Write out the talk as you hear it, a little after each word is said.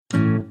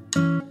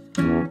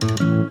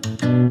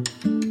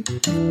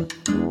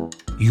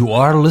You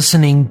are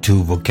listening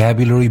to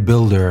Vocabulary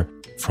Builder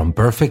from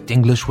Perfect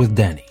English with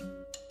Danny.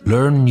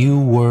 Learn new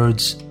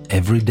words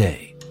every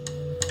day.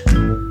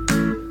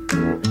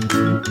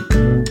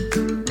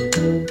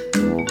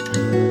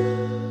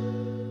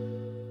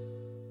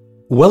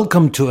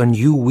 Welcome to a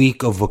new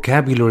week of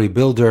Vocabulary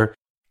Builder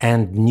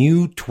and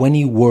new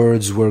 20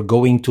 words we're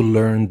going to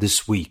learn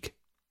this week.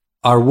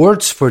 Our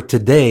words for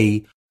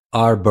today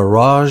are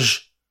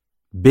barrage,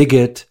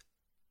 bigot,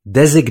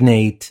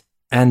 designate,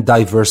 and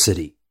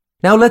diversity.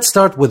 Now let's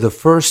start with the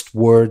first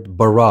word,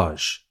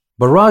 barrage.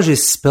 Barrage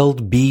is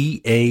spelled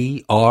B-A-R-R-A-G-E.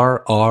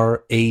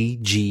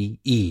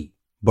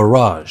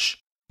 Barrage.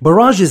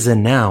 Barrage is a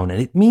noun and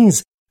it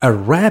means a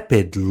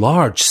rapid,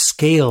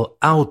 large-scale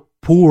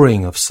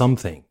outpouring of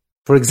something.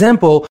 For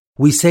example,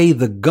 we say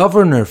the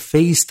governor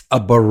faced a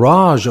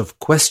barrage of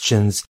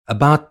questions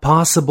about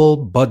possible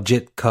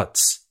budget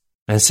cuts.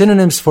 And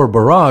synonyms for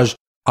barrage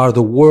are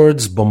the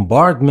words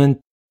bombardment,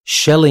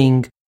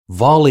 shelling,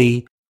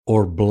 volley,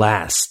 or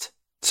blast.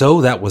 So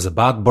that was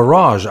about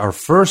barrage, our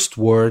first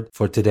word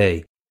for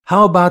today.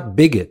 How about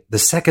bigot, the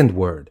second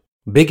word?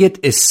 Bigot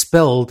is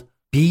spelled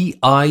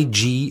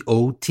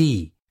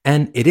B-I-G-O-T,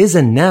 and it is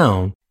a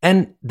noun,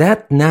 and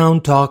that noun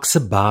talks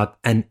about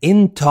an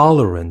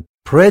intolerant,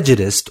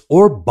 prejudiced,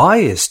 or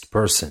biased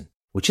person,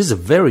 which is a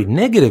very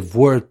negative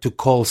word to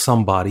call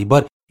somebody,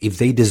 but if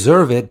they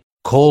deserve it,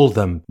 call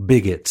them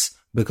bigots,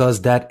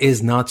 because that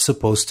is not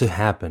supposed to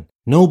happen.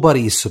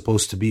 Nobody is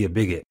supposed to be a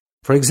bigot.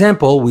 For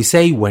example, we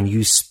say when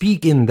you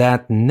speak in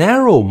that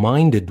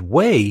narrow-minded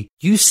way,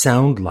 you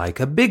sound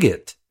like a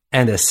bigot.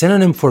 And a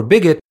synonym for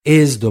bigot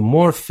is the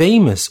more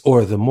famous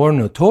or the more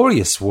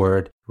notorious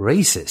word,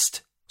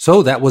 racist.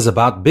 So that was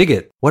about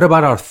bigot. What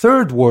about our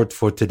third word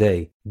for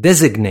today?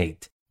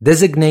 Designate.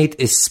 Designate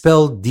is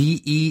spelled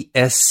D-E-S-I-G-N-A-T-E.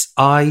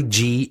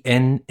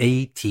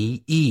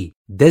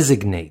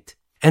 Designate.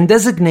 And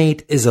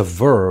designate is a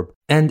verb,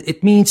 and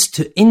it means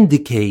to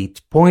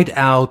indicate, point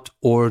out,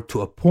 or to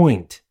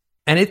appoint.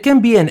 And it can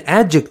be an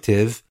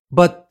adjective,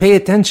 but pay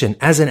attention.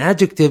 As an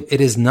adjective,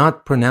 it is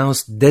not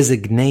pronounced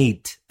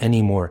designate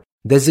anymore.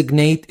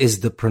 Designate is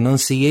the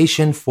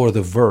pronunciation for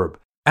the verb.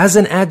 As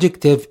an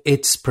adjective,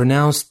 it's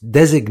pronounced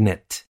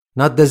designate,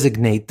 not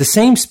designate. The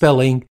same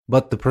spelling,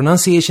 but the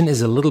pronunciation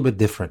is a little bit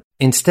different.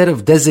 Instead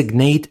of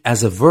designate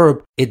as a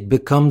verb, it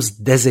becomes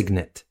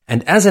designate.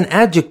 And as an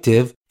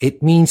adjective,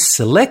 it means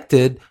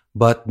selected,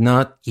 but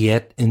not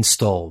yet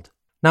installed.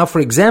 Now,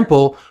 for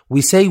example,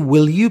 we say,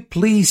 will you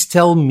please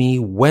tell me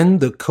when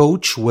the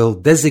coach will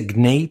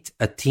designate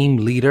a team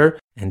leader?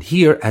 And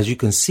here, as you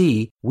can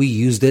see, we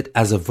used it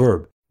as a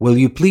verb. Will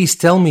you please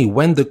tell me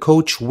when the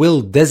coach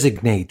will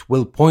designate,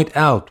 will point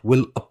out,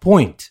 will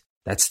appoint?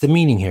 That's the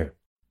meaning here.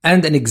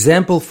 And an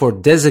example for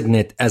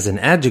designate as an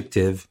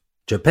adjective,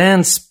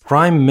 Japan's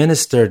Prime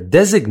Minister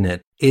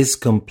designate is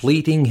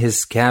completing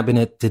his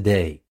cabinet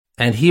today.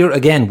 And here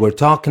again, we're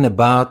talking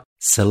about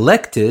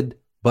selected,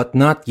 but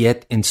not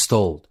yet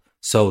installed.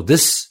 So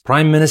this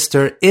Prime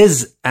Minister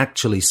is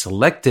actually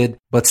selected,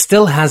 but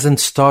still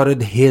hasn't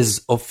started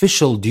his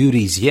official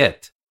duties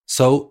yet.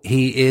 So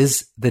he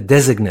is the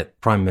designate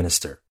Prime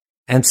Minister.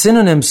 And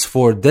synonyms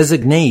for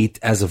designate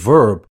as a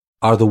verb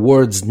are the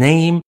words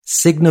name,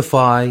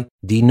 signify,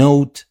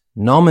 denote,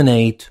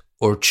 nominate,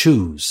 or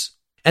choose.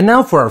 And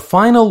now for our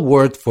final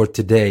word for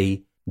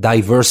today,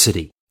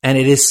 diversity. And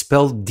it is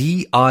spelled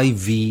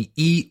D-I-V-E-R-S-I-T-Y.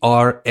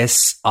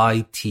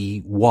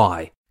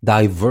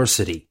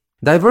 Diversity.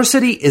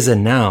 Diversity is a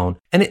noun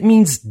and it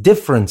means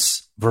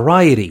difference,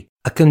 variety,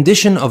 a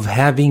condition of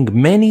having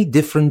many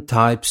different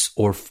types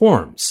or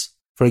forms.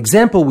 For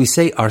example, we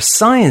say our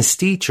science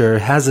teacher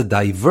has a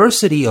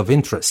diversity of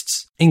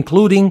interests,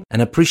 including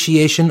an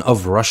appreciation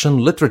of Russian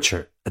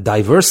literature. A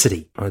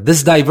diversity.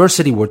 This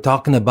diversity, we're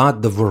talking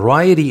about the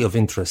variety of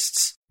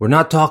interests. We're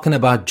not talking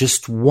about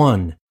just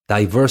one.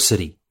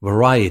 Diversity,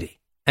 variety.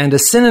 And a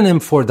synonym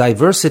for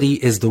diversity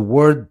is the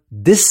word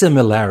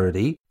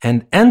dissimilarity,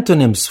 and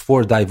antonyms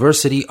for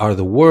diversity are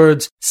the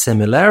words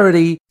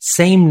similarity,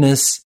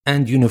 sameness,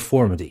 and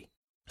uniformity.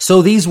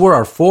 So these were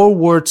our 4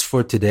 words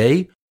for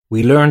today.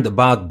 We learned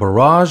about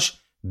barrage,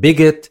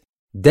 bigot,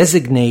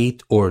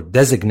 designate or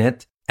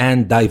designate,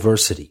 and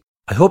diversity.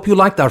 I hope you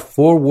liked our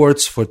 4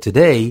 words for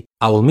today.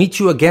 I will meet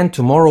you again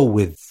tomorrow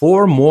with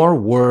 4 more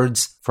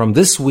words from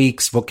this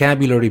week's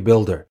Vocabulary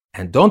Builder.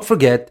 And don't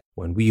forget,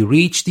 when we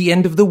reach the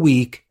end of the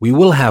week, we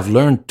will have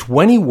learned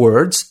 20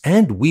 words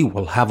and we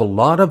will have a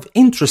lot of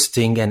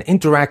interesting and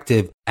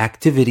interactive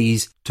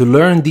activities to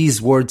learn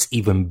these words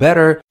even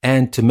better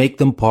and to make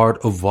them part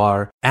of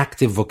our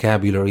active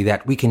vocabulary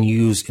that we can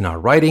use in our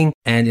writing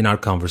and in our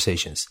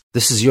conversations.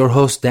 This is your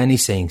host, Danny,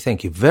 saying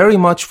thank you very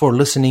much for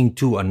listening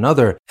to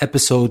another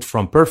episode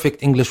from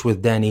Perfect English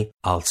with Danny.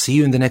 I'll see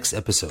you in the next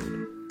episode.